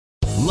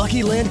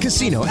Lucky Land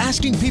Casino,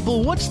 asking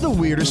people, what's the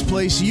weirdest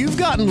place you've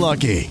gotten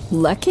lucky?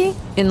 Lucky?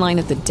 In line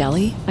at the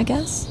deli, I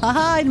guess?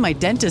 Aha, in my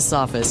dentist's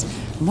office.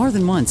 More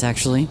than once,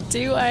 actually.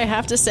 Do I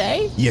have to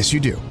say? Yes, you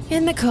do.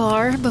 In the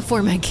car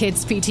before my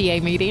kids'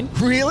 PTA meeting.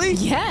 Really?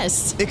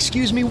 Yes.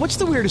 Excuse me, what's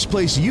the weirdest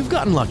place you've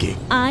gotten lucky?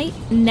 I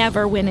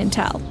never win and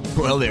tell.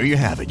 Well, there you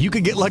have it. You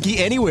can get lucky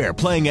anywhere,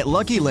 playing at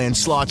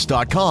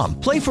LuckyLandSlots.com.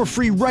 Play for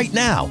free right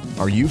now.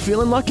 Are you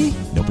feeling lucky?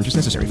 No purchase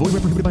necessary. Void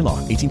where prohibited by law.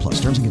 18 plus.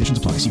 Terms and conditions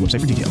apply. See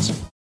website for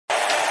details.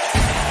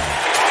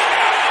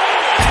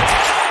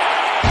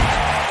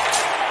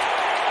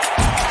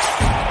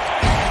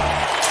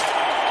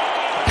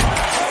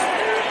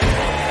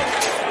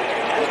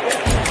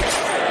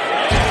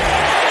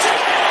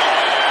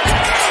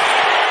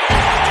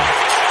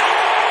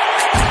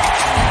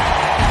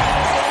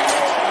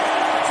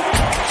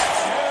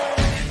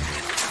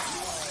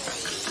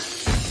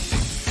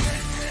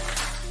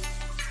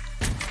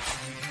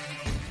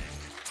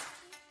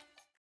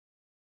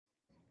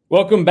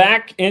 Welcome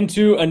back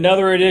into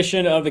another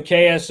edition of the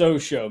KSO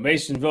Show.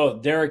 Mason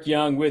Voth, Derek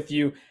Young with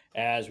you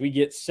as we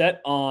get set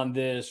on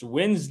this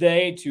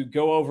Wednesday to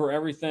go over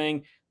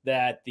everything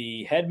that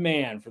the head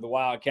man for the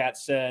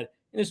Wildcats said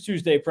in his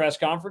Tuesday press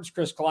conference.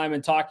 Chris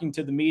Klieman talking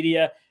to the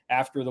media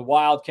after the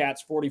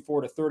Wildcats'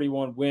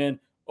 44-31 win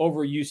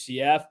over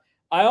UCF.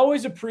 I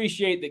always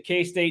appreciate that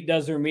K-State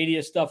does their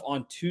media stuff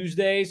on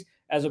Tuesdays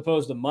as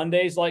opposed to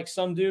Mondays like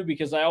some do,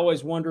 because I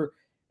always wonder,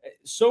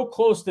 so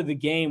close to the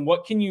game,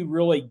 what can you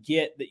really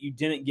get that you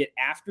didn't get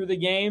after the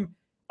game?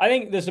 I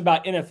think this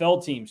about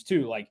NFL teams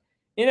too. Like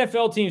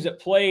NFL teams that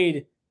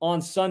played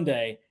on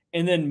Sunday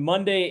and then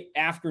Monday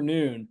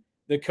afternoon,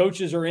 the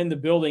coaches are in the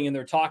building and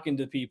they're talking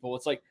to people.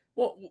 It's like,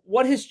 well,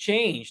 what has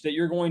changed that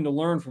you're going to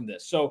learn from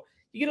this? So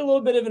you get a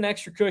little bit of an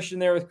extra cushion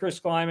there with Chris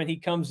Klieman. He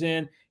comes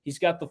in, he's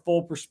got the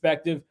full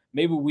perspective.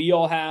 Maybe we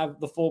all have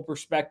the full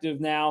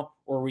perspective now,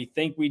 or we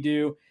think we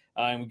do.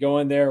 And we go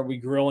in there, we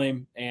grill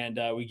him, and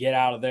we get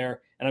out of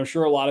there. And I'm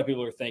sure a lot of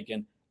people are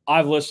thinking,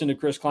 I've listened to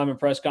Chris Klieman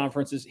press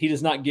conferences. He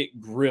does not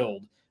get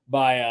grilled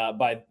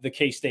by the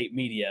K-State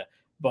media,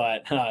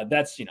 but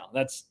that's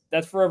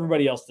for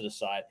everybody else to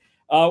decide.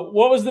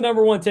 What was the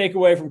number one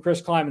takeaway from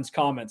Chris Klieman's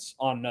comments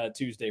on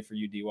Tuesday for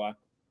you, DY?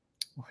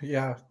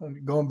 Yeah,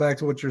 going back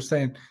to what you're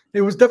saying,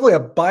 it was definitely a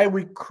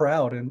bye-week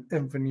crowd in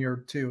Veneer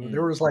too.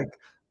 There was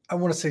I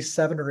want to say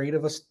 7 or 8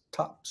 of us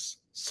tops.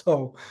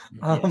 So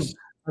yes.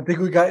 I think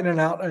we got in and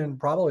out in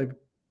probably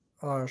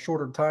a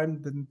shorter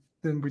time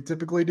than we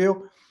typically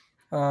do.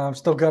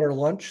 Still got our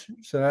lunch,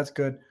 so that's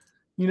good.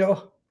 You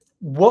know,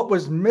 what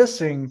was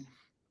missing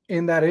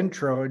in that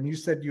intro, and you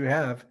said you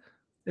have,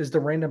 is the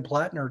Randon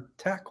Plattner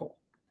tackle.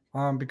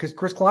 Because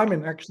Chris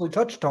Klieman actually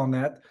touched on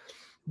that,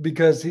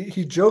 because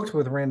he joked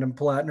with Randon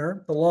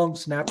Plattner, the long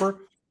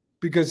snapper,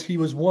 because he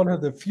was one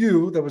of the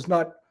few that was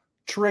not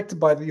tricked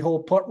by the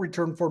whole punt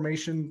return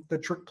formation, the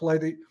trick play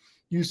that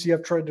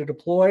UCF tried to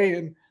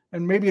deploy.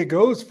 And maybe it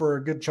goes for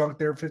a good chunk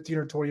there, 15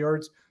 or 20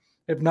 yards,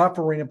 if not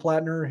for Randon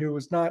Plattner, who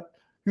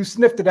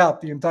sniffed it out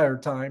the entire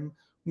time,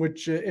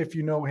 which if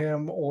you know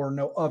him or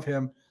know of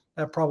him,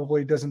 that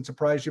probably doesn't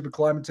surprise you. But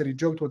Klieman said he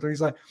joked with him.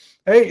 He's like,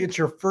 hey, it's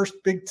your first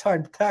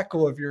big-time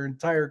tackle of your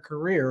entire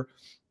career.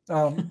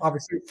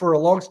 Obviously, for a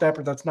long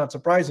snapper, that's not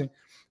surprising.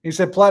 He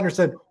said, Plattner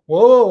said,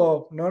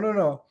 whoa,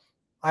 no.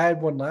 I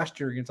had one last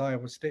year against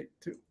Iowa State,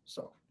 too.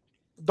 So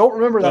don't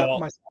remember that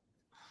myself.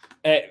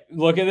 Hey,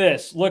 look at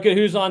this. Look at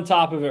who's on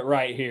top of it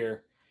right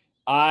here.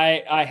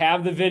 I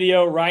have the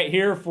video right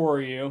here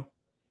for you.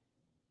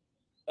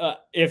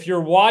 If you're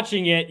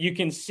watching it, you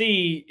can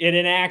see it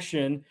in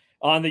action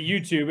on the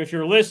YouTube. If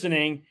you're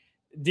listening,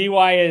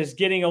 DY is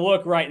getting a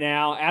look right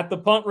now at the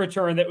punt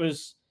return that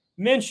was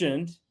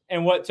mentioned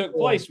and what took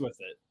place with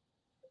it.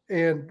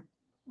 And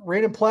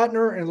Randon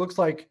Plattner, and it looks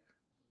like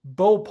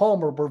Bo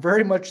Palmer were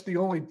very much the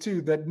only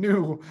two that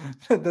knew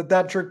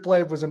that trick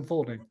play was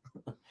unfolding.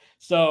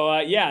 So,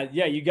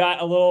 you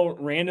got a little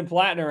Randon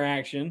Plattner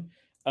action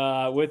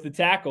with the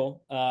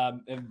tackle, a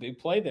big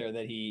play there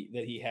that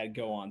he had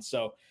go on.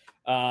 So,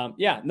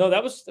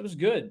 that was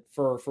good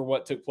for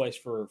what took place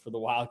for the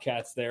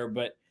Wildcats there.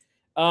 But,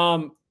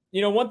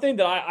 one thing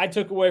that I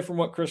took away from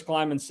what Chris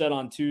Klieman said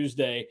on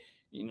Tuesday,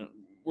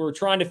 we're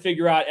trying to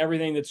figure out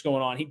everything that's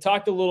going on. He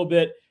talked a little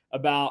bit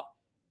about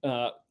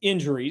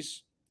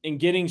injuries and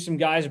getting some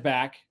guys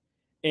back.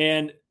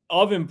 And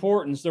of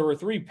importance, there were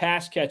 3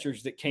 pass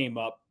catchers that came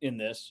up in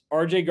this.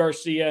 RJ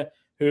Garcia,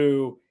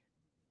 who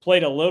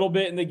played a little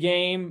bit in the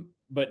game,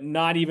 but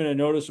not even a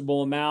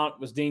noticeable amount,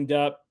 was dinged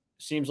up.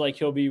 Seems like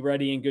he'll be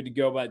ready and good to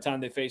go by the time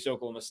they face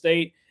Oklahoma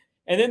State.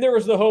 And then there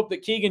was the hope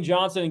that Keegan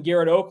Johnson and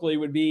Garrett Oakley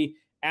would be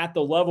at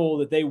the level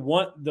that they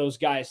want those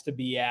guys to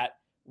be at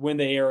when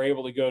they are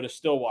able to go to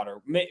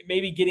Stillwater.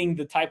 Maybe getting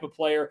the type of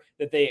player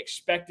that they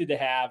expected to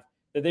have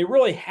that they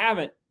really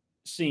haven't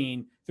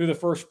seen through the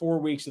first 4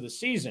 weeks of the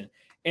season.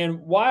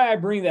 And why I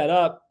bring that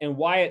up and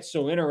why it's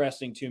so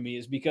interesting to me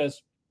is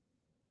because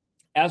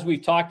as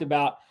we've talked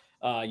about,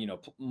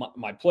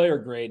 my player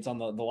grades on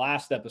the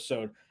last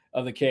episode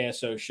of the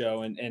KSO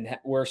show and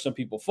where some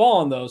people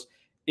fall on those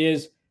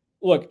is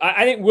look,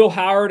 I think Will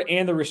Howard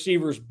and the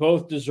receivers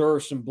both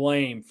deserve some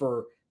blame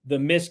for the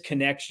missed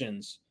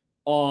connections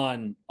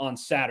on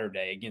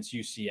Saturday against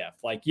UCF.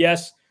 Like,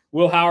 yes,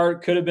 Will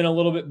Howard could have been a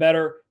little bit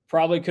better,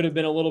 probably could have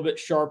been a little bit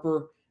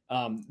sharper.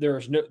 There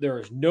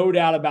is no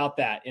doubt about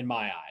that in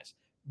my eyes.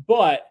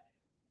 But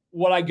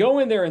what I go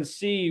in there and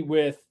see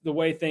with the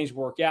way things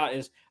work out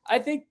is I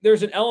think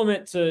there's an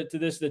element to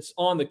this that's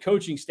on the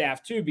coaching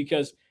staff too,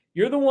 because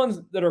you're the ones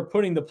that are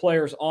putting the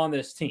players on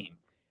this team.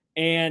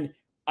 And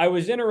I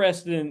was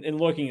interested in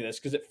looking at this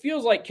because it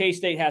feels like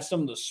K-State has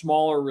some of the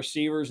smaller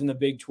receivers in the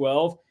Big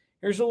 12.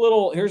 Here's a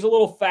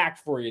little fact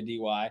for you,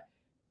 DY.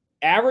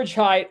 Average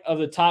height of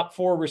the top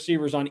 4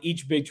 receivers on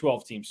each Big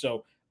 12 team.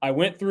 So I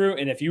went through,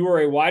 and if you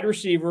were a wide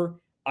receiver,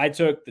 I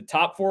took the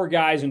top 4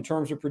 guys in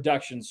terms of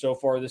production so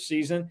far this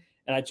season,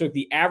 and I took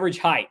the average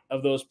height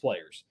of those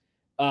players.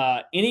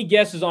 Any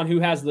guesses on who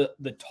has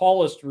the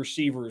tallest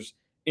receivers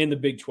in the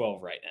Big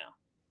 12 right now?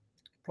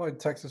 Probably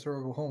Texas or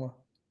Oklahoma.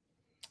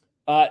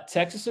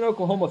 Texas and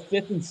Oklahoma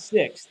 5th and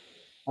 6th.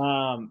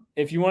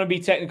 If you want to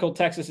be technical,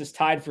 Texas is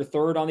tied for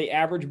 3rd on the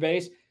average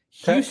base.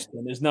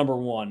 Houston is number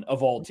 1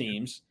 of all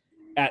teams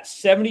at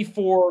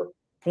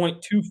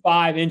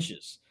 74.25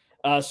 inches.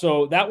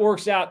 So that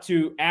works out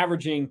to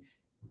averaging –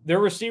 their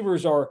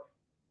receivers are,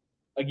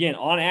 again,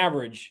 on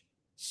average,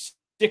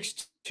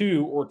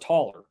 6'2" or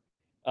taller,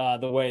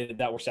 the way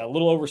that works out. A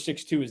little over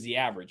 6'2" is the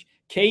average.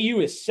 KU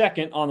is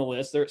 2nd on the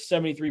list. They're at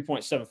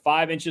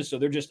 73.75 inches, so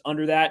they're just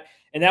under that.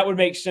 And that would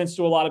make sense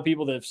to a lot of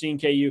people that have seen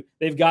KU.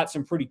 They've got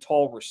some pretty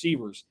tall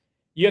receivers.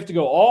 You have to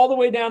go all the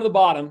way down to the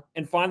bottom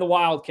and find the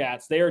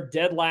Wildcats. They are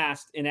dead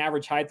last in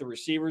average height, the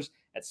receivers,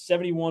 at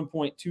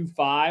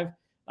 71.25.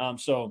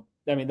 So,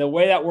 I mean, the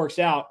way that works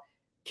out,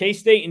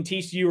 K-State and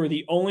TCU are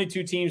the only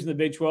 2 teams in the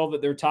Big 12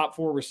 that their top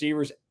 4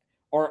 receivers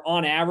are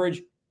on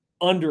average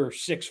under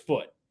 6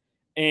 foot.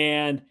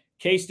 And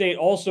K-State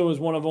also is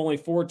one of only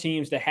 4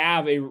 teams to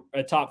have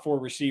a top 4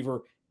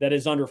 receiver that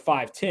is under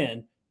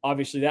 5'10",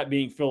 obviously that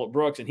being Phillip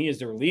Brooks, and he is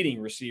their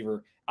leading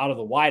receiver out of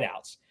the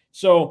wideouts.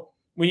 So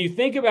when you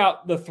think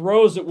about the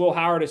throws that Will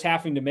Howard is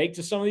having to make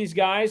to some of these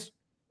guys,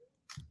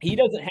 he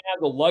doesn't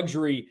have the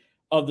luxury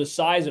of the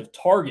size of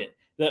target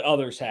that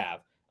others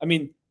have. I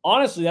mean,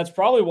 honestly, that's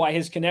probably why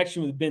his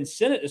connection with Ben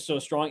Sinnott is so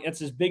strong. That's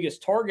his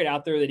biggest target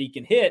out there that he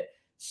can hit.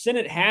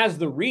 Sinnott has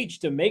the reach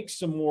to make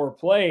some more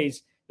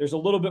plays. There's a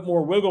little bit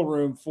more wiggle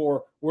room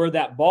for where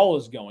that ball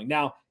is going.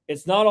 Now,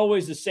 it's not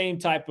always the same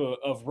type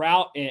of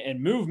route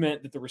and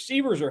movement that the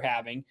receivers are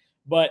having,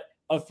 but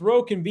a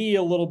throw can be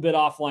a little bit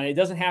offline. It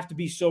doesn't have to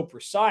be so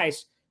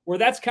precise, where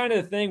that's kind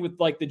of the thing with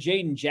like the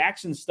Jaden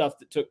Jackson stuff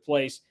that took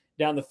place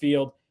down the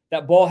field.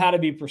 That ball had to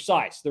be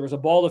precise. There was a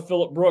ball to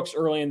Phillip Brooks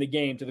early in the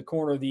game to the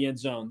corner of the end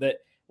zone that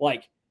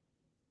like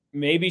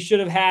maybe should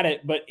have had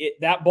it, but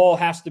that ball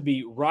has to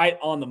be right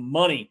on the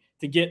money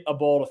to get a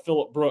ball to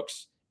Phillip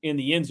Brooks in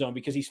the end zone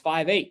because he's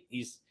 5'8".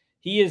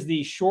 He is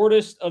the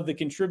shortest of the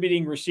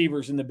contributing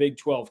receivers in the Big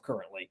 12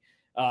 currently.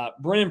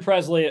 Brennan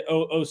Presley at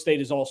O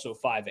State is also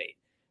 5'8".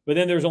 But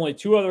then there's only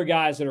 2 other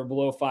guys that are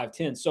below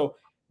 5'10". So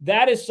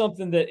that is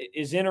something that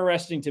is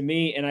interesting to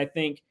me, and I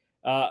think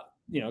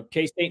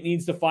K-State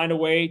needs to find a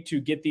way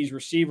to get these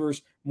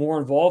receivers more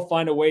involved,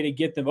 find a way to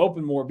get them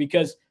open more,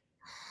 because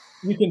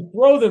you can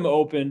throw them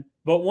open,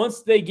 but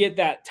once they get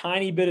that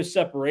tiny bit of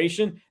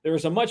separation,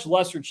 there's a much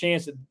lesser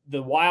chance that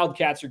the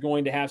Wildcats are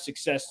going to have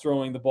success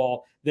throwing the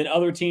ball than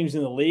other teams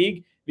in the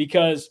league.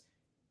 Because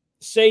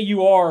say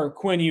you are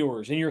Quinn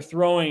Ewers and you're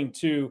throwing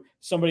to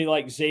somebody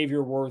like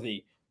Xavier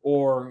Worthy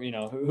or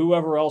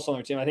whoever else on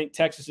their team. I think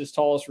Texas's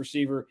tallest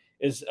receiver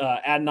is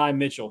Adonai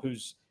Mitchell,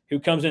 who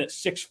comes in at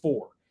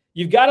 6'4".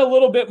 You've got a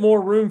little bit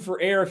more room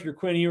for error if you're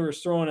Quinn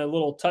Ewers throwing a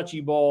little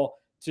touchy ball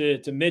to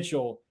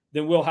Mitchell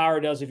than Will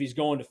Howard does if he's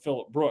going to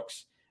Phillip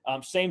Brooks.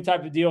 Same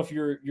type of deal if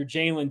you're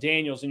Jalen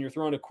Daniels and you're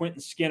throwing to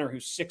Quentin Skinner,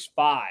 who's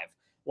 6'5".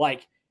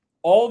 Like,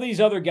 all these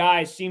other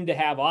guys seem to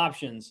have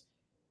options.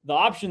 The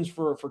options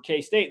for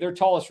K-State, their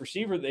tallest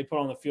receiver that they put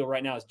on the field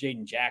right now is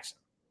Jaden Jackson.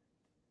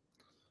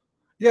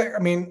 Yeah,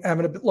 I mean,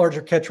 having a bit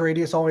larger catch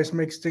radius always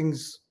makes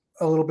things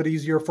a little bit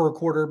easier for a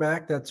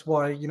quarterback. That's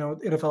why,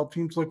 NFL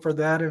teams look for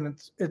that, and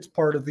it's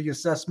part of the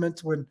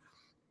assessment when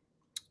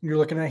you're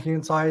looking at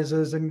hand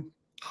sizes and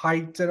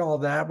height and all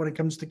that when it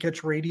comes to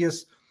catch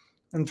radius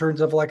in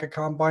terms of like a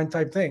combine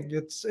type thing.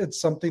 It's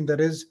something that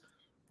is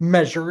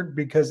measured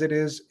because it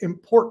is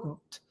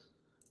important.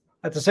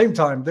 At the same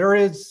time,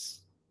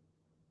 that's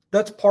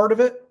part of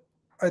it.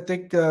 I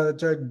think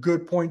it's a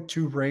good point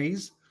to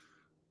raise.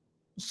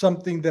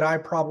 Something that I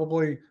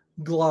probably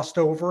glossed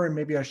over and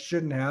maybe I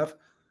shouldn't have.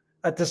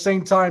 At the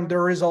same time,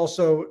 there is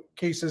also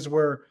cases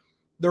where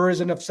there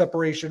is enough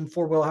separation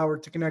for Will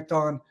Howard to connect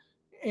on,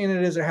 and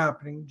it isn't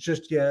happening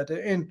just yet.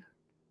 And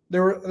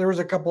there was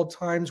a couple of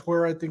times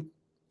where I think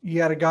he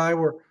had a guy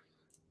where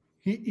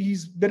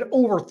he's been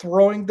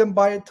overthrowing them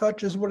by a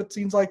touch is what it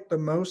seems like the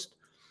most.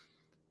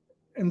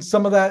 And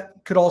some of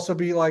that could also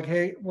be like,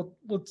 hey, well,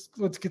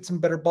 let's get some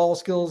better ball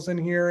skills in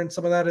here. And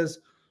some of that is,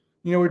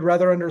 we'd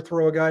rather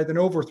underthrow a guy than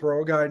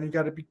overthrow a guy. And you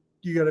got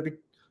to be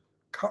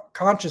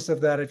conscious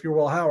of that, if you're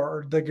Will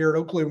Howard. The Garrett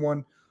Oakley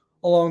one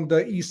along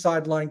the east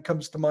sideline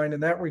comes to mind in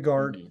that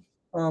regard,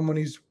 when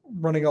he's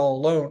running all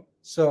alone.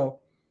 So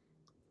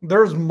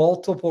there's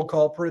multiple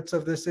culprits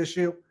of this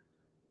issue,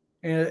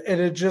 and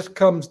it just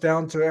comes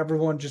down to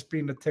everyone just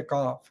being a tick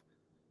off.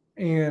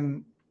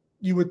 And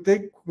you would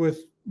think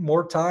with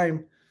more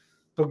time,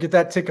 they'll get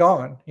that tick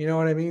on. You know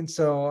what I mean?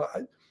 So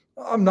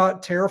I'm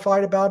not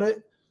terrified about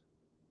it,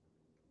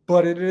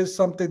 but it is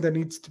something that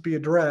needs to be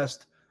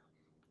addressed,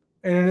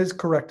 and it is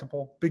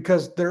correctable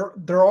because there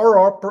are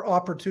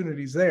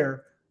opportunities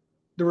there.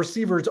 The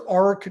receivers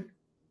are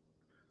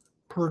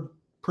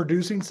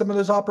producing some of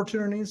those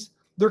opportunities.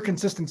 Their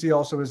consistency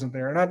also isn't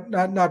there,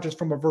 and not just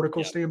from a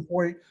vertical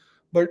standpoint,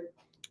 but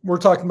we're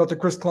talking about the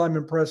Chris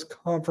Klieman press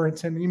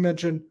conference, and you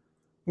mentioned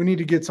we need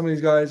to get some of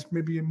these guys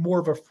maybe more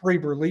of a free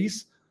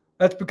release.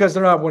 That's because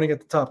they're not winning at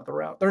the top of the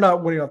route. They're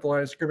not winning off the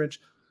line of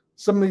scrimmage.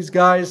 Some of these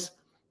guys,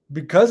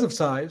 because of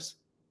size,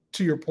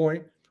 to your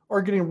point,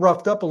 are getting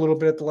roughed up a little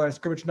bit at the line of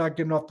scrimmage, not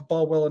getting off the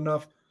ball well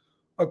enough.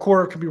 A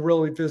corner can be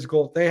really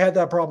physical. They had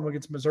that problem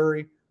against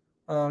Missouri.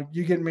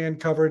 You get man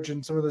coverage,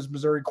 and some of those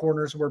Missouri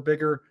corners were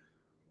bigger,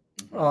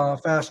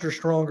 faster,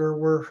 stronger.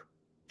 We're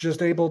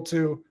just able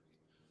to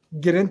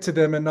get into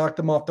them and knock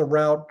them off the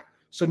route.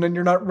 So then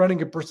you're not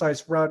running a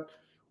precise route,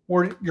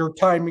 or your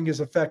timing is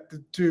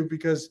affected too,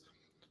 because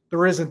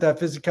there isn't that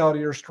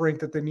physicality or strength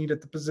that they need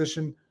at the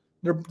position.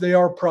 They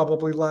are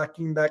probably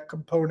lacking that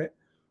component.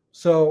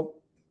 So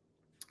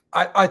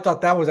I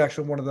thought that was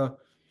actually one of the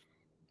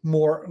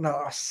more,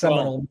 not a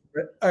seminal,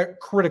 a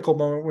critical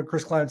moment when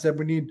Chris Klieman said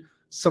we need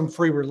some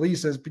free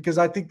releases, because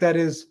I think that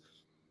is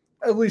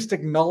at least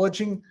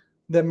acknowledging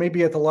that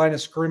maybe at the line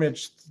of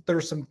scrimmage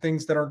there's some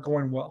things that aren't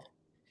going well.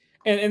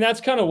 And that's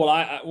kind of what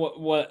I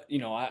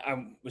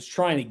was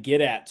trying to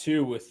get at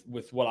too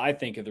with what I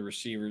think of the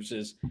receivers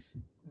is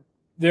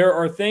there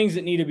are things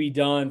that need to be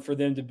done for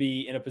them to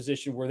be in a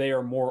position where they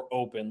are more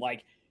open.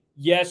 Like,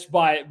 yes,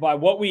 by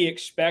what we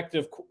expect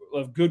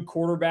of good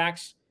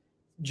quarterbacks,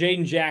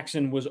 Jaden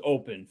Jackson was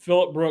open.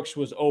 Phillip Brooks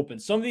was open.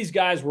 Some of these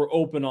guys were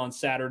open on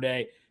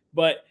Saturday,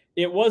 but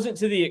it wasn't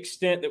to the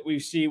extent that we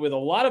see with a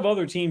lot of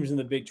other teams in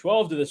the Big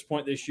 12 to this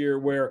point this year,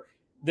 where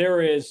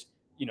there is,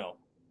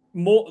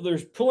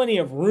 there's plenty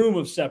of room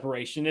of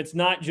separation. It's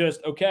not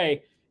just,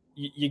 okay,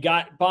 you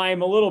got by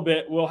him a little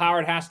bit. Will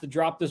Howard has to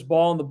drop this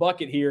ball in the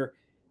bucket here.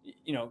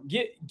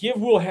 Give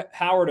Will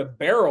Howard a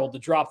barrel to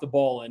drop the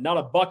ball in, not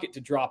a bucket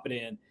to drop it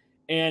in.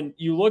 And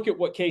you look at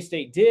what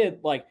K-State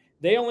did, like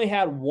they only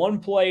had one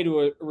play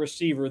to a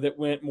receiver that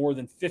went more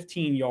than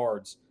 15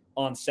 yards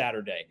on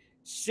Saturday.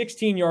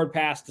 16-yard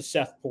pass to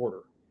Seth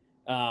Porter.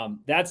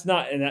 That's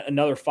not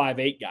another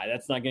 5'8" guy.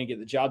 That's not going to get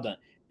the job done.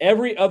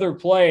 Every other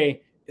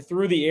play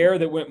through the air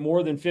that went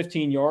more than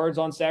 15 yards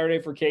on Saturday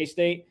for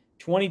K-State,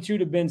 22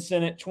 to Ben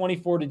Sinnott,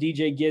 24 to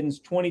DJ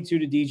Giddens, 22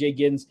 to DJ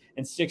Giddens,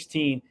 and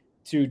 16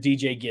 to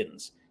DJ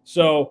Giddens.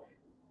 So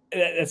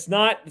it's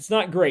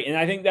not great. And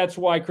I think that's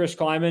why Chris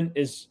Klieman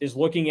is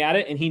looking at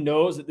it, and he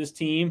knows that this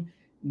team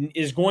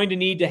is going to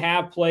need to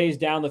have plays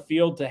down the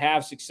field to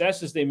have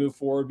success as they move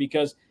forward,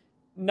 because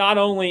not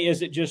only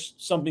is it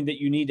just something that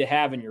you need to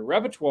have in your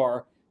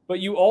repertoire, but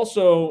you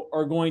also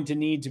are going to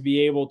need to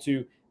be able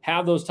to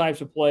have those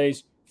types of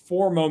plays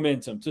for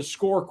momentum, to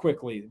score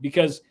quickly,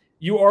 because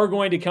you are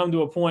going to come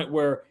to a point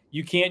where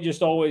you can't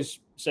just always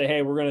say,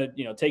 hey, we're going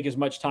to take as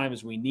much time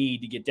as we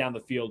need to get down the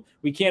field.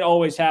 We can't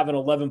always have an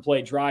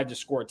 11-play drive to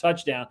score a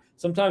touchdown.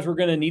 Sometimes we're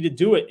going to need to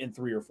do it in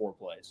 3 or 4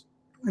 plays.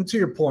 And to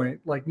your point,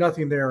 like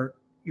nothing there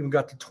even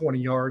got to 20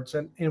 yards.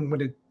 And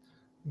when it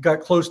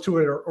got close to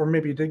it, or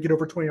maybe it did get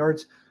over 20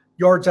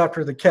 yards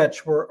after the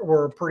catch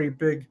were a pretty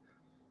big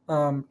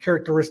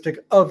characteristic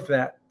of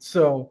that.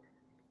 So,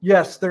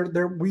 yes,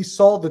 there we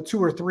saw the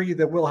 2 or 3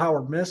 that Will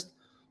Howard missed,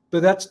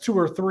 but that's 2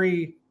 or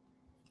 3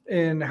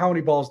 in how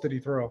many balls did he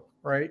throw,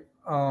 right?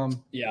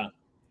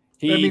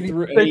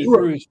 He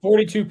threw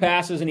 42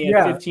 passes and he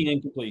had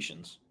 15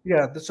 incompletions.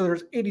 Yeah, so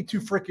there's 82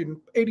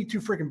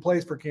 freaking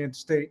plays for Kansas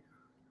State.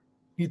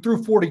 He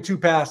threw 42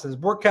 passes.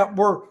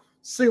 We're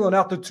sealing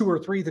out the 2 or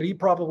 3 that he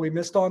probably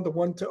missed on, the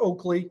one to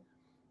Oakley,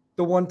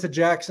 the one to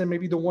Jackson,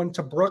 maybe the one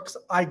to Brooks.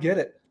 I get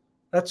it.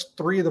 That's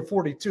 3 of the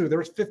 42.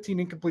 There's 15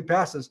 incomplete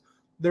passes.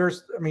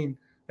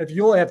 If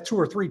you only have 2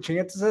 or 3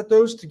 chances at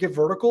those to get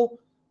vertical,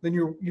 then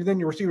your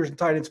receivers and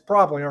tight ends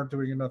probably aren't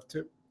doing enough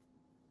too.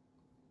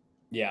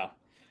 Yeah.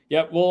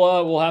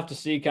 We'll have to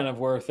see kind of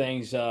where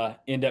things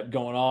end up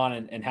going on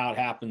and how it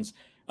happens.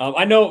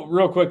 I know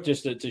real quick,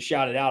 just to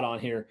shout it out on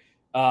here,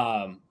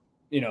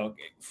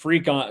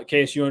 Freak on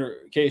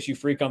KSU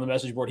Freak on the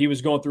message board. He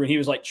was going through and he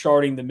was like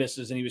charting the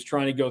misses, and he was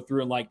trying to go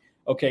through and like,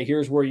 okay,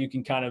 here's where you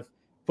can kind of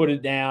put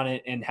it down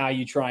and how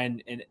you try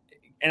and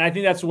I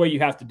think that's the way you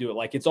have to do it.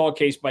 Like, it's all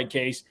case by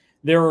case.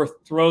 There are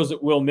throws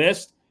that Will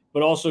missed,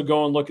 but also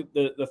go and look at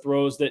the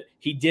throws that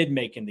he did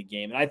make in the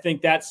game. And I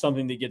think that's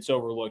something that gets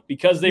overlooked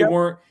because they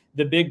weren't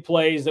the big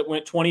plays that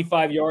went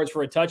 25 yards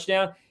for a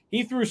touchdown.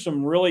 He threw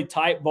some really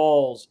tight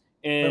balls,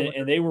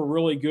 and they were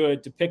really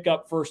good to pick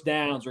up first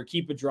downs or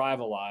keep a drive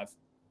alive.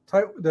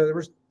 There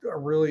was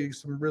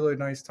some really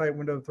nice tight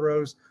window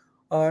throws.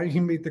 He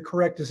made the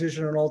correct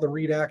decision on all the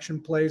read action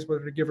plays,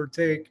 whether to give or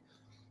take.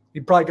 He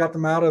probably got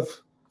them out of,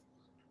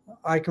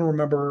 I can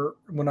remember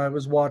when I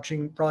was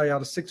watching, probably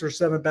out of 6 or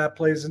 7 bad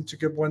plays into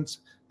good ones.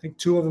 I think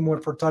 2 of them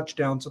went for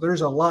touchdowns. So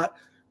there's a lot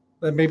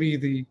that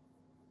maybe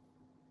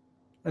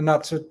and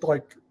not to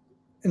like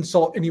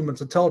insult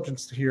anyone's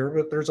intelligence here,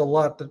 but there's a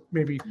lot that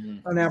maybe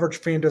an average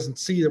fan doesn't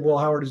see that Will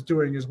Howard is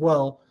doing as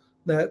well.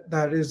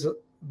 That is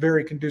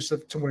very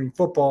conducive to winning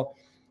football.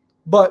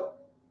 But,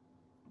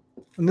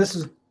 and this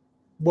is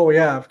what we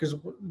have, because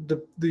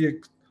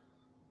the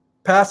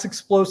pass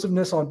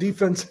explosiveness on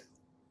defense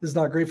is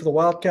not great for the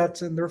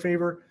Wildcats in their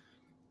favor.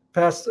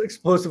 Pass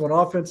explosive on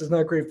offense is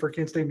not great for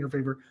Kansas State in their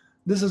favor.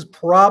 This is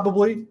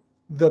probably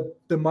the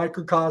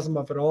microcosm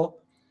of it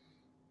all.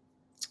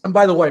 And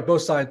by the way,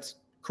 both sides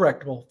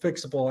correctable,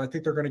 fixable. I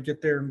think they're going to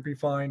get there and be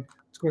fine.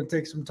 It's going to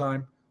take some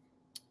time.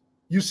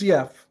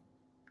 UCF,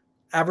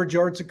 average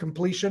yards of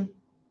completion,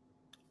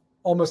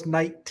 almost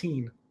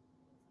 19.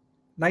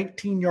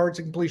 19 yards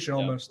of completion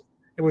almost.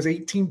 It was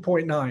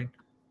 18.9.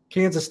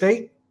 Kansas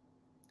State,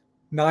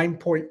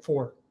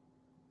 9.4.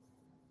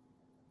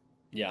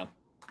 Yeah.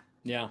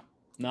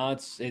 No,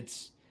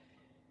 it's.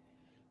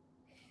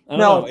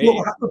 Now,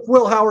 if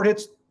Will Howard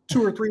hits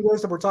 2 or 3 of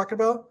those that we're talking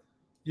about,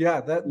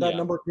 that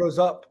number goes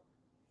up.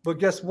 But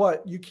guess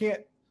what? You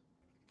can't.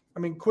 I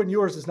mean, Quinn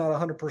Ewers is not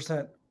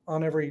 100%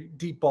 on every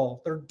deep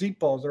ball. They're deep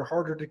balls. They're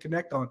harder to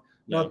connect on.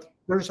 Yeah. Now,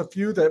 there's a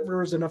few that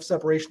there's enough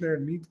separation there,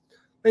 and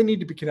they need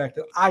to be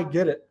connected. I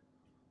get it,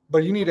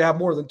 but you need to have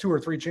more than 2 or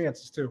 3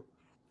 chances too.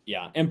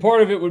 Yeah, and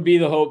part of it would be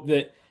the hope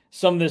that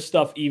some of this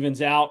stuff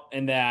evens out,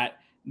 and that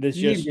this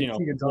just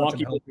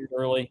wonky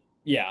early.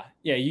 Yeah,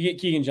 you get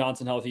Keegan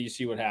Johnson healthy, you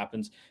see what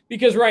happens.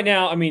 Because right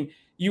now, I mean,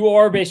 you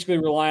are basically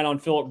relying on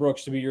Phillip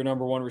Brooks to be your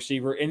number 1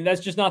 receiver, and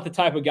that's just not the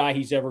type of guy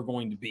he's ever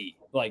going to be.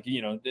 Like,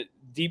 the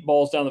deep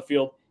balls down the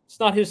field, it's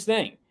not his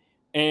thing.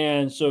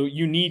 And so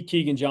you need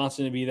Keegan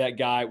Johnson to be that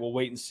guy. We'll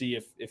wait and see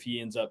if he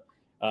ends up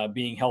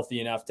being healthy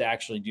enough to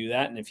actually do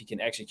that, and if he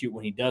can execute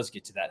when he does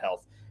get to that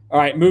health. All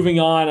right, moving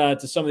on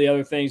to some of the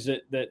other things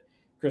that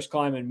Chris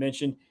Klieman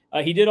mentioned.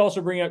 He did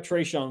also bring up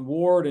Trayshawn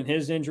Ward and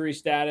his injury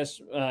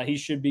status. He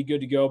should be good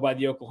to go by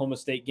the Oklahoma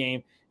State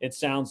game, it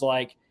sounds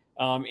like.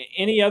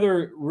 Any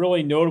other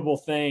really notable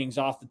things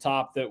off the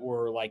top that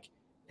were like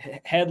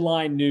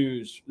headline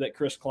news that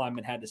Chris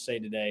Klieman had to say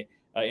today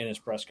in his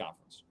press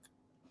conference?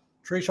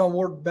 Trayshawn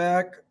Ward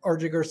back,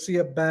 RJ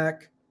Garcia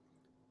back.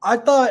 I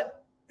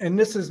thought, and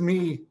this is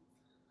me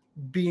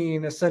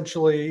being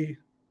essentially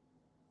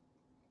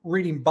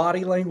reading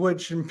body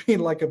language and being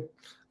like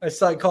a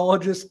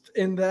psychologist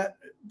in that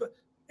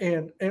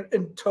and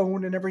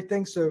tone and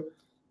everything. So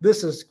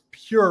this is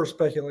pure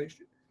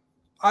speculation.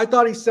 I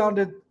thought he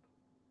sounded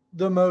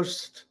the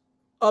most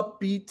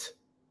upbeat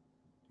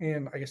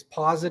and I guess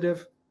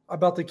positive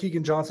about the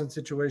Keegan Johnson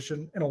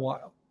situation in a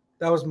while.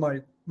 That was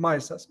my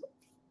assessment.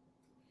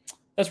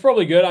 That's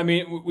probably good. I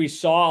mean, we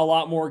saw a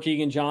lot more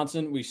Keegan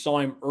Johnson. We saw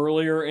him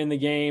earlier in the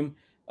game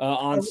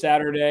on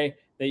Saturday.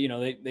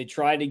 They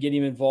tried to get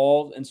him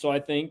involved. And so I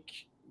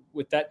think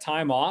with that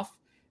time off,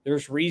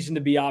 there's reason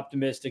to be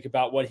optimistic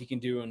about what he can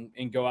do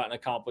and go out and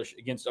accomplish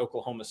against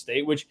Oklahoma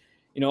State, which,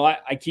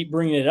 I keep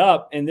bringing it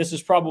up. And this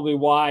is probably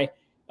why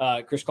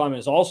Chris Klieman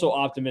is also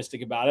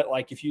optimistic about it.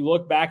 Like, if you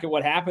look back at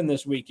what happened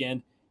this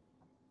weekend,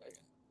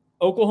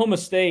 Oklahoma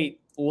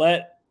State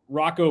let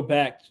Rocco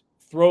Becht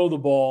throw the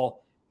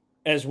ball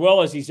as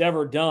well as he's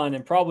ever done,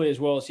 and probably as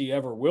well as he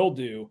ever will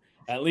do,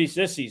 at least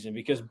this season,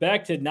 because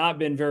Becht had not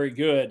been very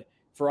good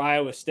for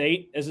Iowa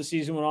State as the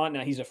season went on.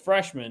 Now, he's a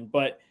freshman,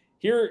 but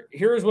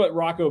here's what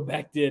Rocco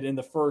Becht did in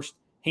the first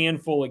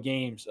handful of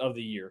games of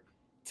the year.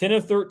 10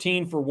 of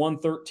 13 for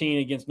 113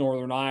 against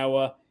Northern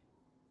Iowa,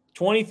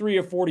 23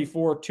 of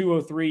 44,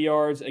 203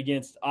 yards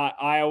against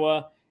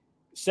Iowa,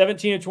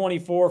 17 of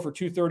 24 for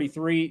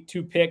 233,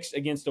 2 picks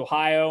against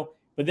Ohio.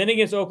 But then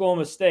against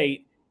Oklahoma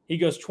State, he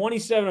goes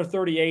 27 of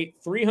 38,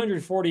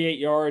 348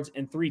 yards,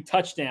 and 3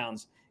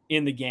 touchdowns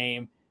in the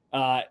game.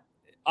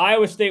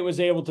 Iowa State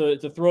was able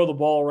to throw the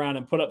ball around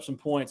and put up some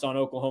points on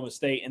Oklahoma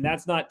State, and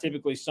that's not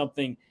typically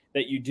something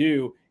that you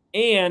do.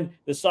 And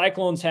the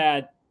Cyclones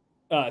had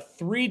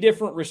 3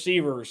 different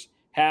receivers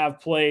have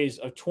plays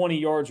of 20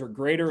 yards or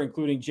greater,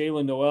 including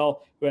Jalen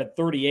Noel, who had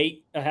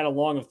a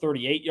long of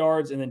 38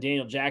 yards, and then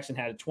Daniel Jackson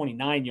had a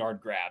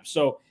 29-yard grab.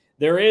 So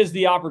there is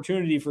the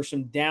opportunity for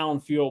some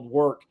downfield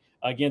work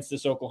against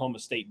this Oklahoma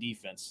State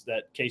defense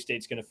that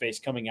K-State's going to face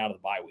coming out of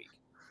the bye week.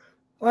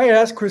 I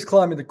asked Chris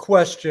Klieman the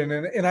question,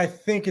 and I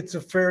think it's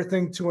a fair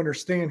thing to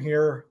understand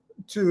here,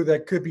 too,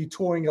 that could be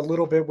toying a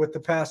little bit with the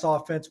pass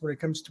offense when it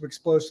comes to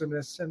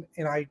explosiveness.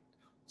 And I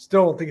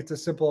still don't think it's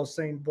as simple as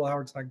saying Will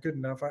Howard's not good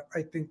enough.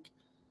 I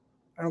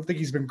don't think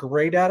he's been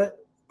great at it,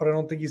 but I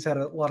don't think he's had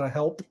a lot of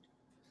help.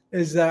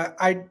 Is that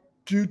I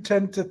do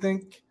tend to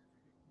think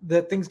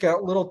that things got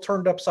a little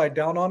turned upside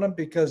down on him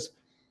because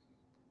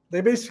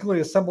they basically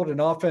assembled an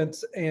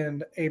offense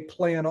and a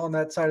plan on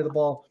that side of the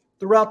ball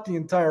throughout the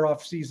entire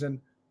offseason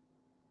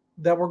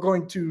that were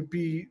going to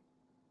be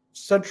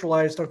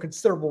centralized on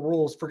considerable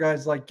roles for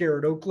guys like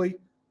Garrett Oakley,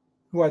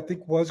 who I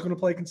think was going to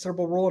play a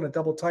considerable role in a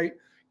double tight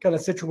kind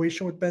of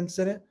situation with Ben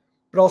Sinnott,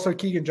 but also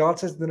Keegan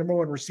Johnson is the number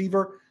one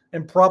receiver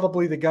and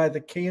probably the guy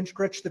that can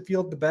stretch the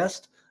field the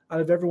best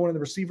out of everyone in the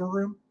receiver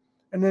room.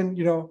 And then,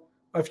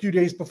 a few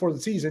days before the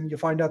season, you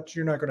find out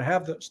you're not going to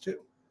have those two.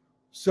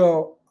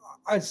 So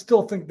I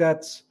still think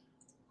that's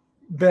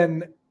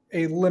been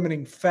a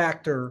limiting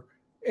factor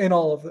in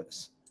all of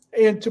this.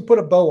 And to put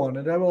a bow on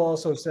it, I will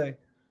also say,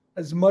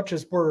 as much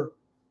as we're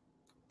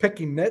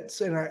picking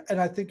nits, and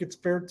I think it's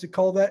fair to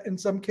call that in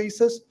some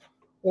cases,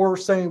 or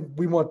saying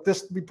we want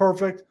this to be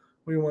perfect,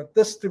 we want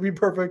this to be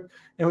perfect,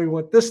 and we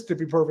want this to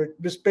be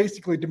perfect, just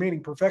basically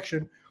demanding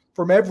perfection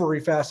from every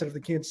facet of the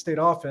Kansas State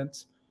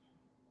offense.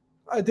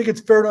 I think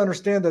it's fair to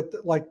understand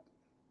that, like,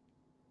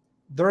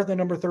 they're the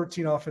number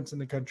 13 offense in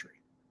the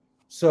country.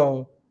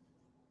 So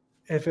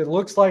if it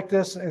looks like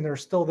this and they're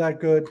still that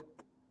good,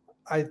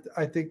 I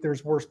think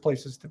there's worse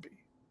places to be.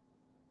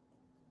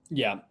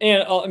 Yeah.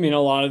 And I mean, a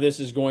lot of this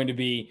is going to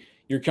be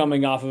you're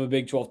coming off of a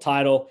Big 12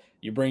 title.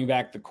 You bring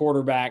back the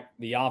quarterback,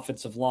 the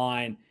offensive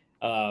line,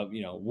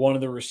 one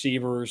of the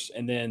receivers,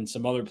 and then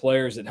some other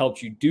players that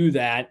helped you do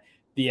that.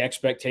 The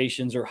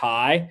expectations are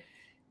high,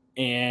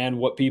 and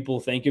what people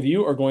think of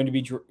you are going to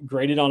be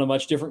graded on a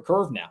much different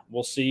curve now.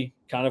 We'll see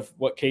kind of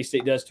what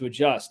K-State does to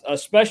adjust.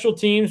 Special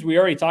teams, we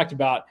already talked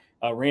about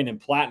Randon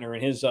Plattner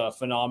and his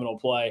phenomenal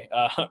play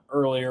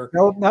earlier.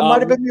 No, that might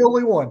have been the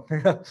only one.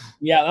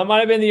 Yeah, that might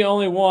have been the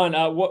only one.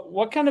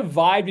 What kind of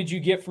vibe did you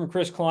get from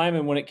Chris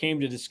Klieman when it came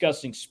to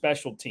discussing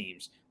special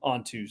teams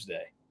on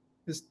Tuesday?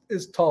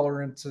 His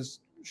tolerance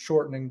is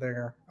shortening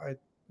there.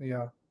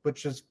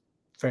 Which is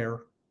fair.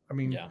 I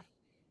mean, yeah,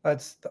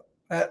 that's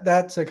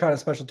a kind of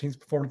special teams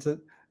performance that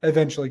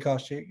eventually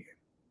costs you a game.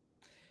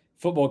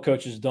 Football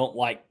coaches don't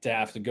like to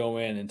have to go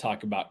in and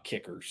talk about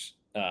kickers.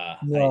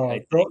 No,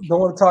 don't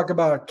want to talk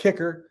about a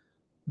kicker.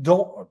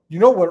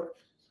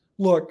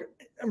 Look,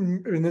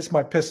 and this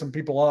might piss some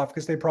people off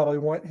because they probably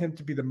want him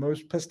to be the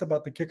most pissed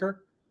about the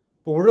kicker.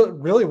 But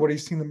really what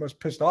he's seen the most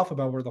pissed off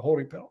about were the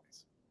holding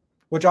penalties,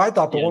 which I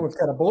thought the one was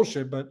kind of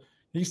bullshit, but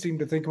he seemed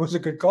to think it was a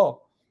good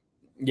call.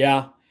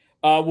 Yeah.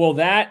 Well,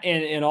 that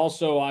and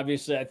also,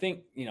 obviously, I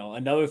think,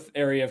 another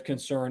area of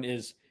concern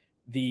is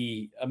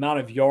the amount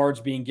of yards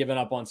being given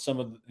up on some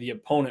of the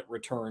opponent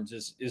returns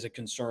is a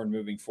concern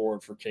moving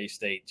forward for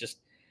K-State. Just,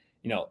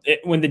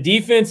 when the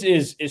defense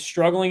is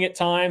struggling at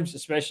times,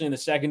 especially in the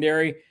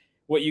secondary,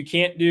 what you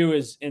can't do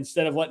is,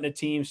 instead of letting a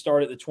team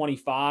start at the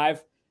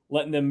 25,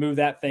 letting them move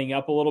that thing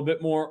up a little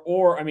bit more.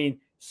 Or,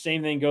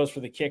 same thing goes for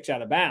the kicks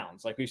out of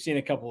bounds. Like, we've seen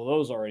a couple of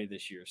those already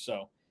this year.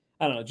 So,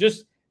 I don't know,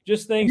 just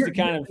things to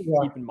kind of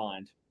keep in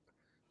mind.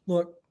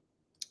 Look,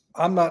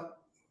 I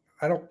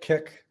don't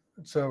kick.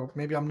 So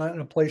maybe I'm not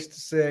in a place to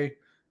say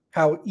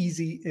how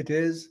easy it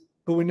is,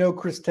 but we know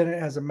Chris Tennant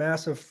has a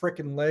massive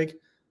freaking leg.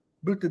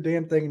 Boot the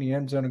damn thing in the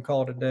end zone and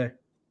call it a day.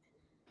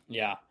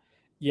 Yeah.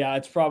 Yeah.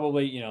 It's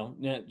probably,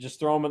 just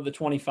throw him at the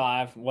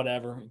 25,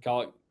 whatever,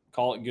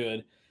 call it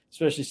good,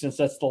 especially since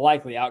that's the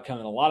likely outcome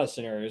in a lot of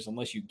scenarios,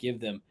 unless you give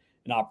them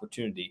an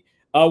opportunity.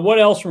 What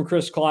else from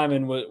Chris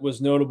Klieman was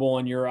notable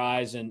in your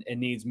eyes and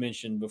needs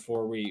mentioned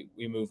before we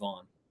move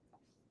on?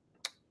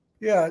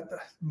 Yeah,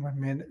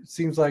 man, it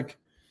seems like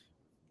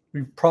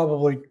we've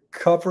probably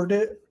covered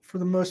it for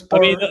the most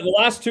part. The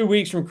last 2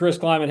 weeks from Chris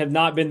Klieman have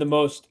not been the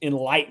most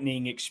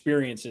enlightening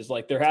experiences.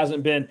 Like, there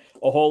hasn't been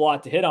a whole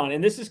lot to hit on.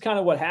 And this is kind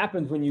of what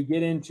happens when you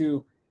get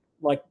into,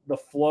 like, the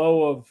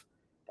flow of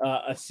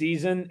a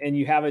season and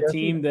you have a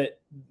team that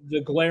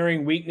the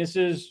glaring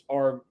weaknesses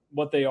are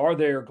what they are.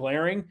 They're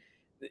glaring.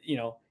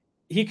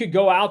 He could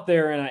go out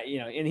there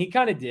and he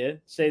kind of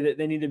did say that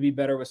they need to be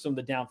better with some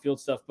of the downfield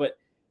stuff. But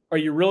are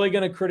you really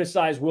going to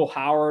criticize Will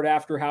Howard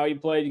after how he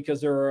played?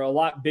 Because there are a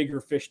lot bigger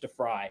fish to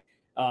fry.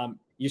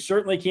 You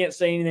certainly can't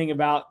say anything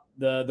about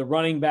the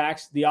running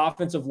backs. The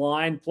offensive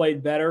line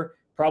played better,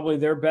 probably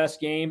their best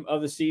game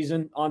of the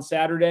season on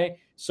Saturday.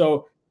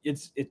 So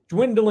it's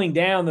dwindling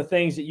down the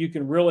things that you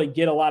can really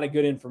get a lot of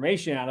good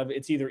information out of.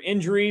 It's either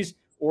injuries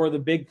or the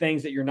big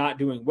things that you're not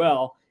doing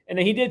well. And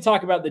then he did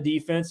talk about the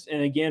defense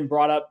and, again,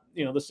 brought up,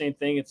 the same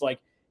thing. It's like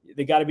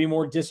they got to be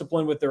more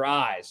disciplined with their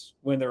eyes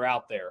when they're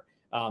out there.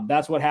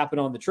 That's what happened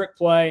on the trick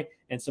play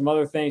and some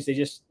other things. They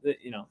just,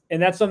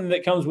 and that's something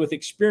that comes with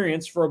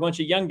experience for a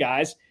bunch of young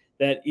guys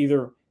that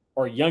either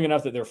are young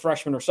enough that they're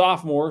freshmen or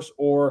sophomores,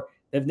 or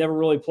they've never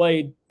really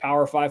played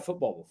Power 5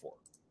 football before.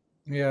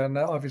 Yeah, and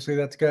obviously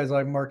that's guys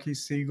like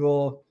Marquise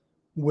Siegel,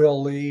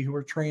 Will Lee, who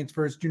are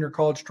transfers, junior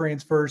college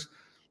transfers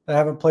that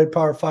haven't played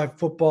Power 5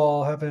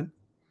 football, haven't,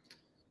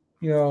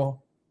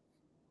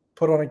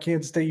 put on a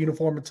Kansas State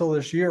uniform until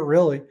this year,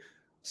 really.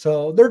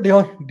 So they're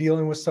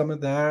dealing with some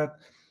of that.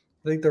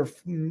 I think they're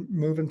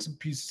moving some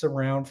pieces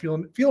around,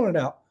 feeling it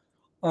out.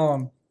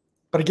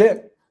 But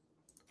again,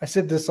 I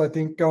said this, I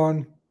think,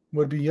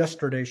 would be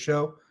yesterday's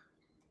show.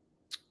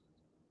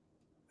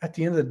 At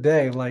the end of the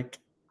day, like,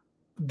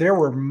 there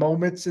were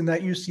moments in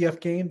that UCF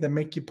game that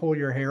make you pull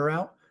your hair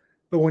out.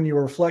 But when you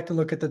reflect and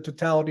look at the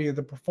totality of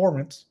the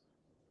performance,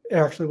 it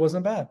actually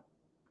wasn't bad.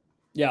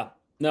 Yeah,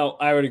 no,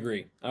 I would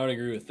agree. I would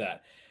agree with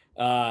that.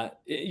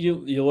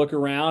 You look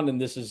around, and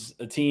this is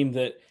a team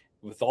that,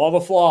 with all the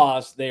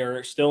flaws, they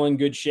are still in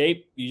good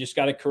shape. You just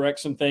got to correct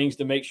some things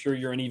to make sure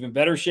you're in even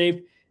better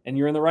shape, and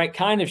you're in the right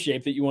kind of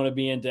shape that you want to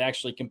be in to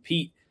actually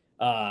compete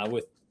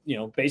with,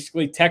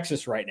 basically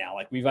Texas right now.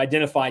 Like, we've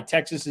identified,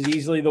 Texas is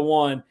easily the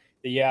one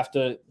that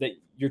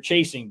you're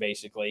chasing.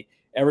 Basically,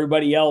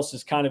 everybody else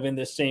is kind of in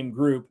this same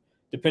group,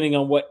 depending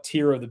on what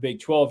tier of the Big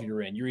 12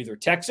 you're in. You're either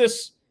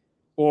Texas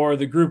or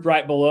the group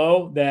right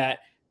below that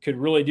could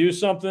really do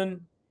something.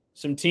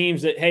 Some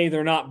teams that, hey,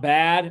 they're not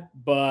bad,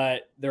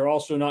 but they're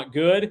also not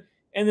good.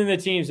 And then the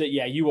teams that,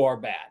 yeah, you are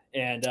bad.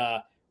 And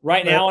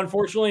right now,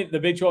 unfortunately, the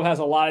Big 12 has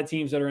a lot of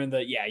teams that are in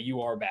the, yeah,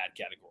 you are bad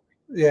category.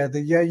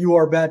 Yeah, you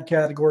are bad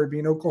category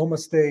being Oklahoma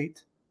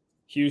State,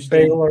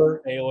 Houston,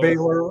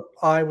 Baylor,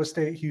 Iowa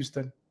State,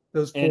 Houston.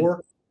 Those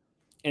four.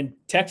 And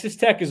Texas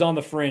Tech is on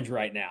the fringe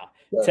right now.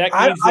 Tech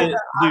needs to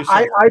do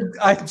something.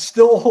 I'm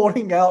still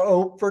holding out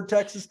hope for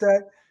Texas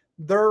Tech.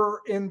 They're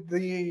in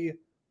the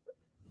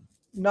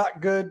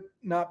not good,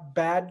 not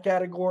bad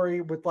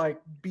category with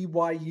like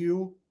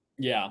BYU.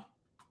 Yeah.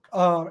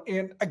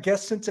 And I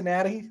guess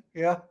Cincinnati.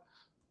 Yeah.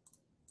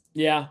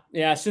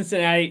 Yeah.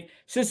 Cincinnati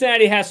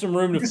has some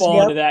room to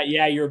fall into that.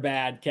 Yeah, you're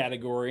bad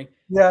category.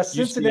 Yeah.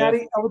 Cincinnati.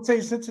 UCF. I would say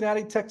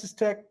Cincinnati, Texas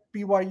Tech,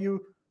 BYU.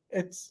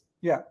 It's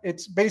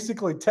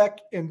basically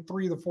Tech and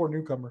 3 of the 4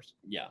 newcomers.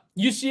 Yeah.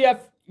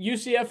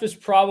 UCF is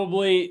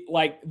probably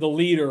like the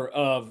leader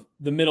of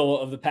the middle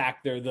of the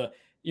pack.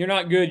 You're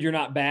not good, you're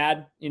not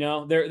bad.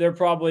 They're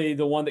probably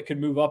the one that could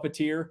move up a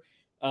tier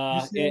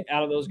out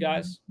of those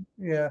guys.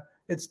 Yeah.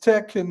 It's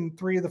Tech and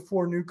 3 of the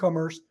 4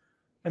 newcomers.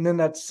 And then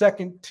that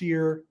second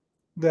tier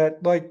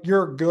that, like,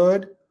 you're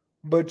good,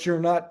 but you're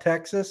not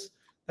Texas.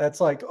 That's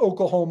like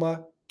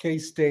Oklahoma,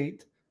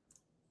 K-State,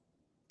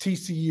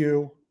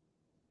 TCU,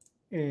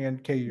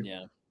 and KU.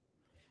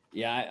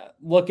 Yeah.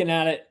 Looking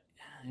at it,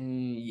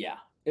 yeah.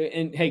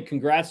 And hey,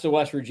 congrats to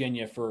West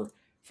Virginia for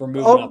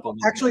moving up.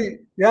 Actually,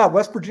 yeah,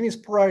 West Virginia's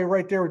probably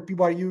right there with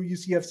BYU,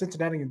 UCF,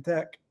 Cincinnati, and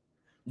Tech.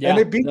 Yeah, and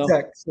they beat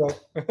Tech. So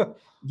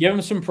give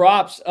them some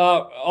props.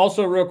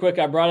 Also, real quick,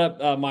 I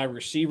brought up my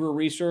receiver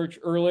research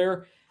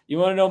earlier. You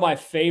want to know my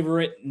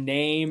favorite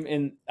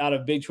name out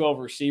of Big 12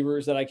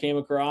 receivers that I came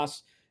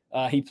across?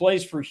 He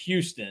plays for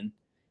Houston.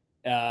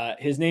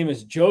 His name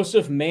is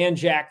Joseph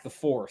Manjack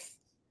IV.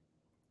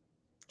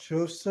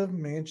 Joseph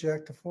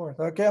Manjack IV.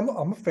 Okay, I'm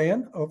a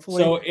fan.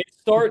 Hopefully, so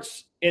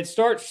it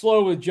starts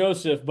slow with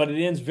Joseph, but it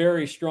ends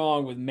very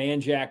strong with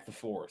Manjack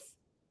IV.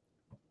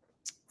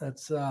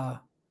 That's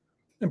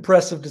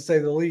impressive to say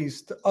the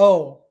least.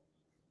 Oh,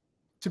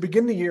 to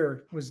begin the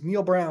year was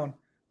Neil Brown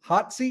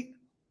hot seat.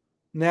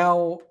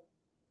 Now,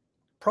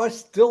 probably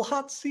still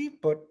hot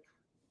seat, but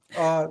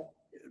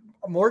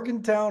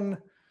Morgantown.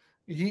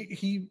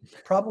 He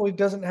probably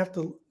doesn't have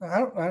to. I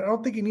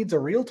don't think he needs a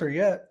realtor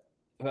yet.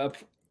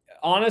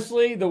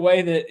 Honestly, the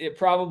way that it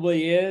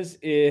probably is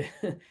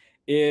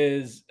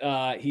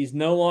he's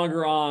no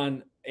longer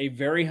on a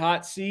very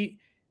hot seat,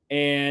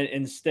 and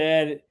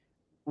instead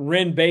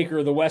Ren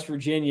Baker, the West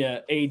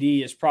Virginia AD,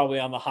 is probably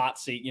on the hot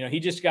seat. He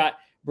just got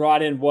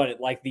brought in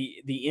like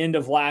the end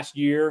of last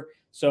year,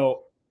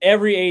 so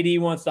every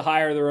AD wants to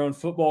hire their own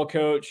football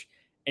coach,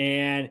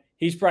 and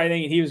he's probably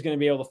thinking he was going to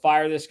be able to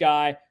fire this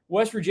guy.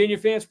 West Virginia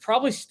fans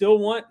probably still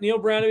want Neil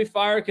Brown to be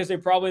fired because they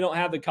probably don't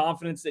have the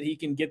confidence that he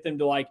can get them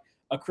to like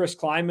a Chris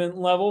Klieman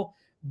level,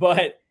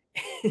 but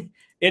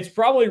it's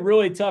probably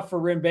really tough for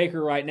Ren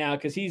Baker right now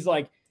because he's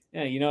like,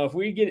 if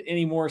we get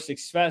any more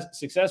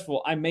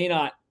successful, I may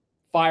not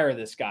fire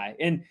this guy.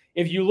 And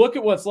if you look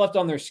at what's left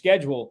on their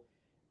schedule,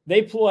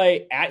 they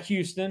play at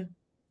Houston,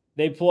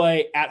 they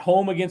play at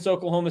home against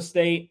Oklahoma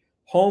State,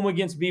 home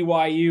against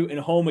BYU, and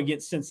home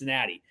against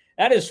Cincinnati.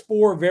 That is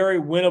 4 very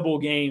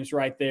winnable games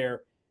right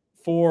there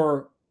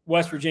for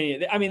West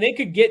Virginia. I mean, they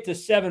could get to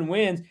 7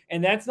 wins,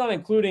 and that's not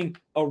including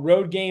a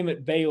road game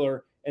at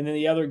Baylor, and then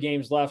the other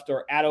games left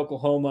are at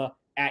Oklahoma,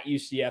 at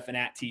UCF, and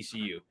at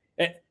TCU.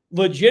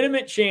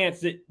 Legitimate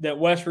chance that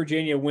West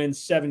Virginia wins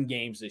 7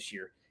 games this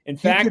year. In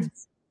fact,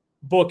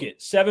 book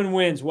it. 7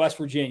 wins, West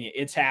Virginia.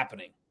 It's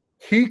happening.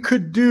 He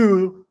could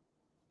do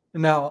 –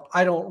 now,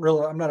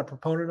 I'm not a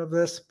proponent of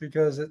this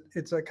because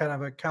it's a kind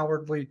of a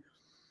cowardly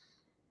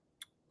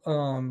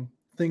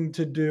thing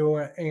to do,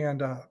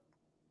 and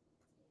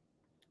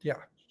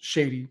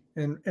shady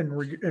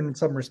in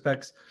some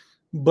respects,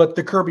 but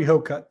the Kirby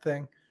Hocutt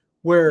thing,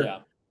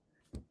 where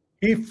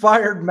he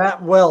fired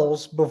Matt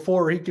Wells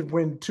before he could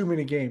win too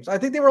many games. I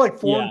think they were like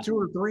 4-2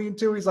 or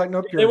 3-2. He's like,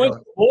 nope. They went to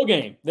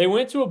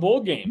a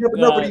bowl game.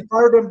 Yeah, but he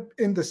fired him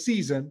in the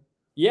season.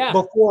 Yeah.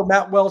 Before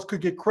Matt Wells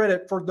could get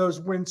credit for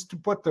those wins to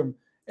put them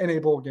in a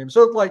bowl game.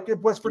 So like if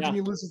West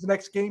Virginia loses the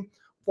next game,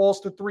 falls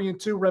to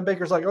 3-2, Ren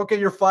Baker's like, okay,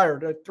 you're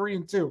fired at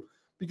 3-2,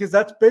 because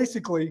that's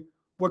basically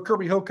what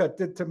Kirby Hocutt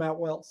did to Matt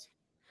Wells.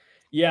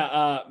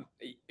 Yeah,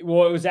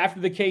 well, it was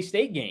after the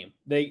K-State game.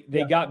 They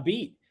got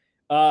beat.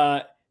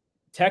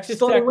 Texas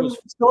Tech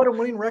still had a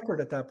winning record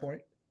at that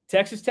point.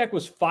 Texas Tech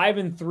was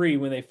 5-3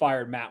 when they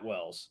fired Matt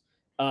Wells.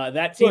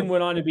 That team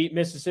went on to beat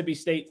Mississippi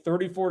State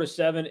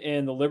 34-7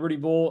 in the Liberty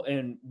Bowl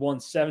and won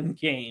 7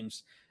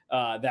 games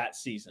that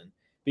season.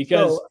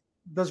 Because so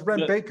does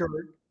Ren Baker,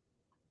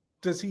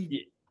 does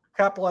he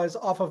capitalize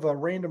off of a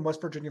random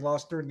West Virginia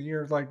loss during the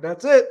year? Like,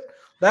 that's it.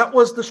 That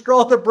was the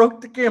straw that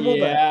broke the camel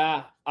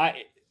back. Yeah,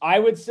 I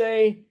would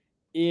say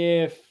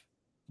it's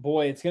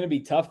going to be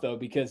tough though,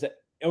 because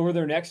over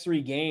their next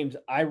 3 games,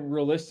 I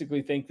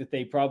realistically think that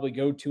they probably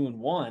go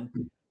 2-1.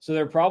 So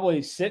they're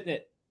probably sitting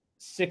at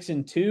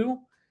 6-2.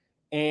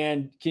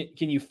 And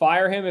can you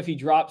fire him if he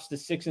drops to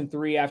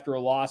 6-3 after a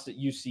loss at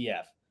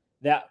UCF?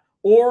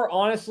 Or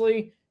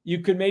honestly, you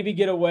could maybe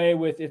get away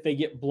with if they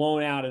get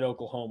blown out at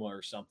Oklahoma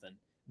or something.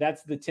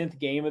 That's the 10th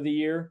game of the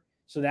year,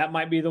 so that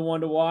might be the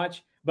one to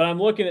watch. But I'm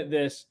looking at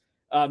this.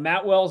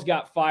 Matt Wells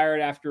got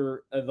fired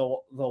after the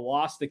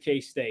loss to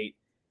K-State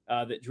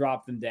that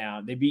dropped them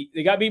down.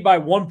 They got beat by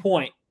 1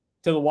 point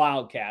to the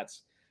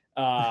Wildcats,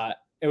 and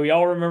we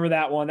all remember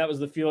that one. That was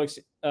the Felix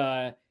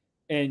and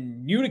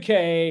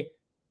Utique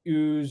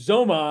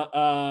Uzuma,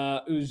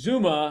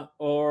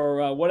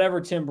 or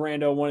whatever Tim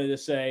Brando wanted to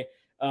say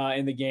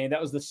in the game.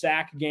 That was the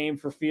sack game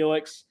for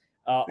Felix.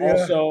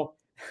 Also,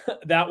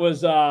 that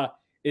was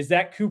is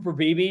that Cooper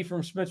Beebe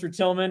from Spencer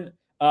Tillman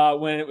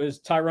when it was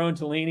Tyrone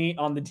Tellini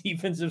on the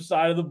defensive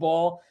side of the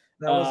ball.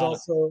 That was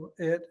also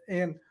it.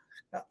 And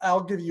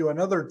I'll give you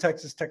another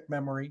Texas Tech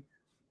memory.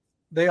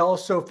 They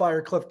also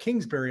fired Cliff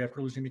Kingsbury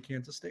after losing to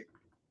Kansas State.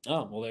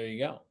 Oh, well, there you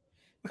go.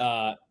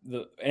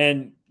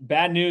 And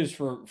bad news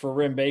for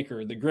Ren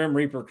Baker. The Grim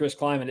Reaper, Chris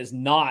Klieman, is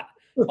not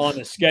on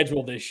the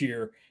schedule this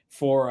year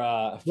for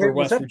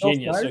West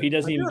Virginia, so he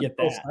doesn't even get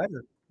that.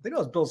 Snyder. I think it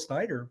was Bill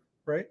Snyder,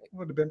 right?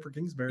 Would have been for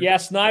Kingsbury. Yeah,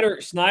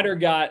 Snyder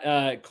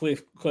got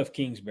Cliff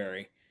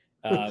Kingsbury,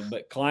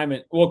 but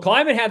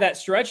Klieman had that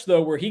stretch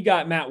though where he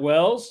got Matt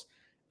Wells.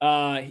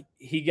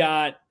 He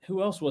got,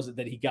 who else was it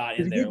that he got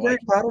in there? Gary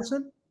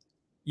Patterson?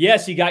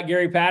 Yes, he got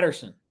Gary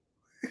Patterson.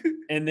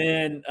 And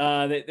then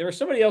there was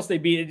somebody else they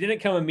beat. It didn't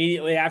come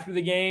immediately after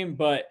the game,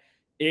 but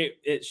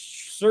it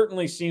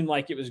certainly seemed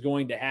like it was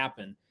going to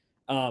happen.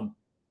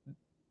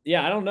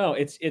 Yeah, I don't know.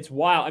 It's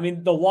wild. I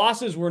mean, the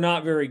losses were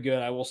not very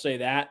good. I will say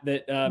that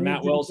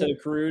Matt Wells had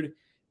accrued.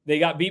 They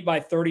got beat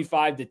by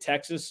 35 to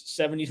Texas,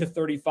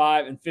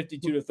 70-35, and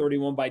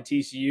 52-31 by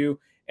TCU.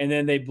 And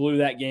then they blew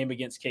that game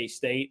against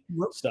K-State.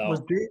 So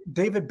was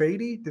David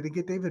Beatty? Did he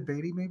get David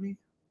Beatty maybe?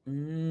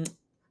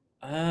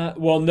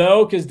 Well,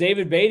 no, because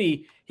David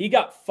Beatty, he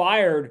got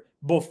fired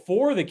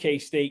before the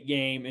K-State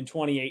game in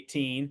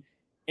 2018,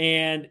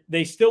 and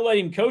they still let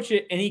him coach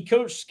it, and he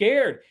coached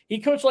scared. He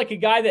coached like a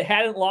guy that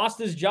hadn't lost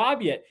his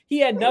job yet. He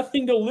had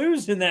nothing to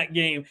lose in that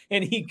game,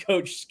 and he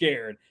coached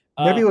scared.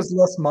 Maybe it was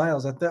Les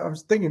Miles. I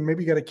was thinking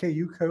maybe you got a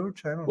KU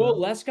coach. I don't know. Well,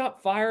 Les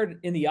got fired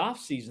in the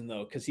offseason,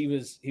 though, because he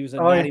was a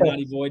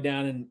naughty boy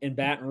down in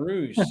Baton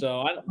Rouge.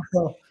 So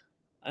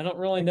I don't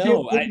really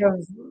know.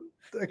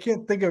 I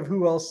can't think of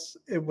who else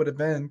it would have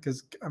been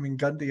because, I mean,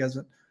 Gundy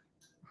hasn't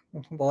 –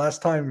 the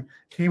last time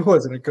he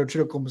wasn't a coach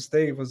at Oklahoma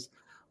State was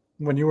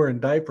when you were in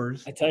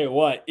diapers. I tell you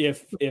what,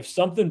 if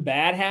something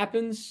bad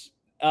happens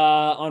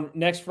on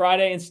next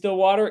Friday in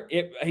Stillwater,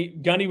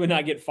 Gundy would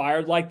not get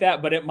fired like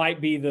that, but it might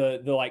be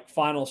the like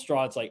final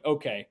straw. It's like,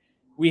 okay,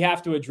 we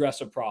have to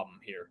address a problem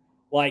here.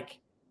 Like,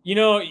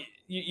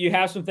 you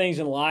have some things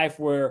in life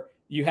where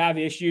you have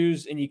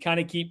issues and you kind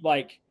of keep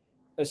like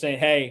saying,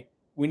 hey,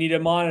 we need to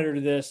monitor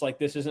this. Like,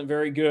 this isn't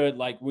very good.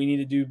 Like, we need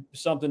to do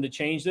something to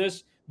change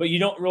this. But you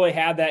don't really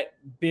have that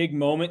big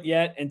moment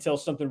yet until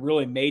something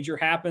really major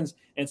happens.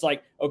 And it's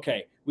like,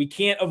 okay, we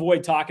can't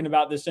avoid talking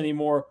about this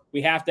anymore.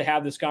 We have to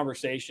have this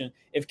conversation.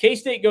 If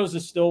K-State goes to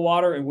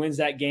Stillwater and wins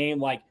that game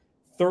like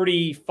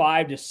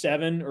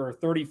 35-7 or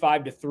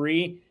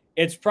 35-3,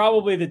 it's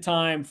probably the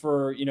time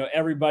for,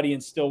 everybody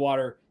in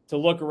Stillwater to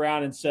look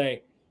around and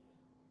say,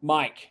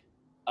 Mike,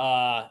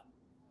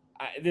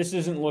 this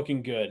isn't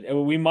looking good.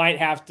 We might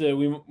have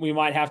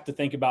to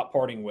think about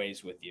parting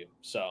ways with you.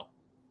 So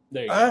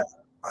there you go.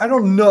 I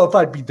don't know if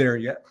I'd be there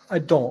yet. I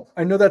don't.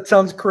 I know that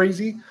sounds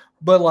crazy,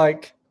 but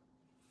like,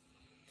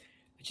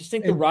 I just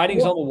think the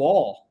writing's on the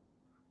wall.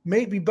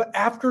 Maybe, but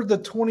after the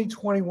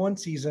 2021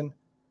 season,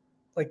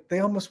 like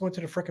they almost went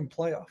to the freaking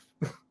playoff.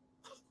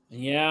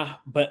 Yeah,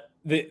 but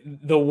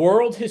the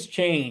world has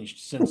changed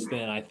since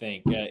then, I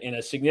think, in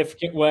a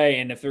significant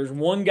way. And if there's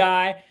one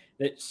guy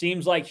that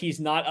seems like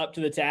he's not up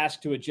to the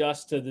task to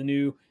adjust to the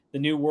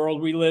new world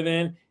we live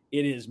in,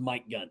 it is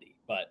Mike Gundy.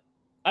 But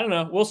I don't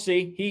know. We'll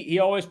see. He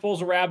always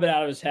pulls a rabbit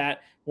out of his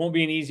hat. Won't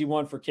be an easy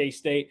one for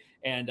K-State,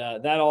 and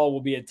that all will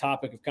be a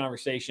topic of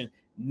conversation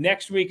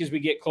next week as we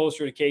get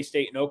closer to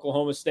K-State and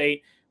Oklahoma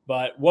State.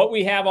 But what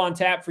we have on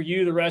tap for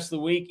you the rest of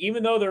the week,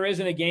 even though there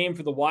isn't a game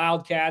for the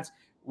Wildcats,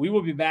 we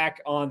will be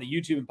back on the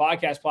YouTube and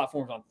podcast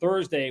platforms on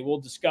Thursday. We'll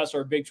discuss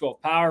our Big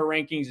 12 power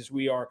rankings as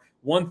we are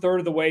 1/3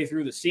 of the way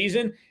through the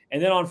season.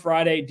 And then on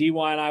Friday,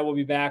 DY and I will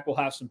be back. We'll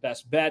have some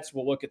best bets.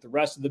 We'll look at the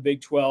rest of the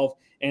Big 12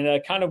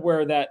 and kind of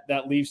where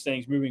that leaves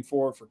things moving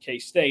forward for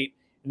K-State.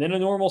 And then a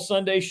normal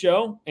Sunday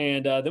show.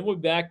 And then we'll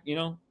be back,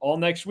 all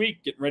next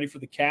week, getting ready for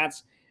the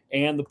Cats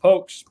and the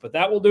Pokes. But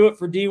that will do it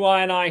for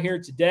DY and I here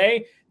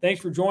today.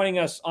 Thanks for joining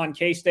us on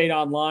K-State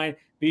Online.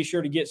 Be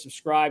sure to get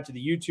subscribed to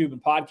the YouTube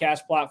and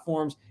podcast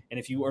platforms. And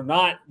if you are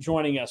not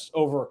joining us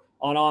over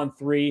on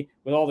On3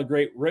 with all the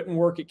great written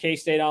work at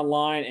K-State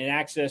Online and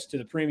access to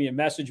the premium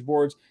message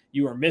boards,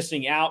 you are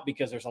missing out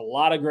because there's a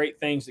lot of great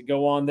things that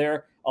go on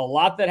there. A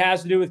lot that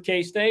has to do with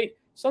K-State,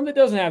 some that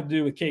doesn't have to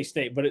do with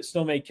K-State, but it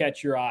still may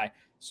catch your eye.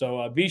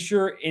 So be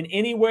sure in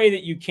any way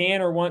that you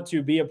can or want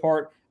to be a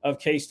part of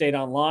K-State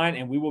Online,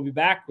 and we will be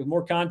back with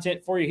more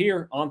content for you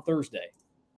here on Thursday.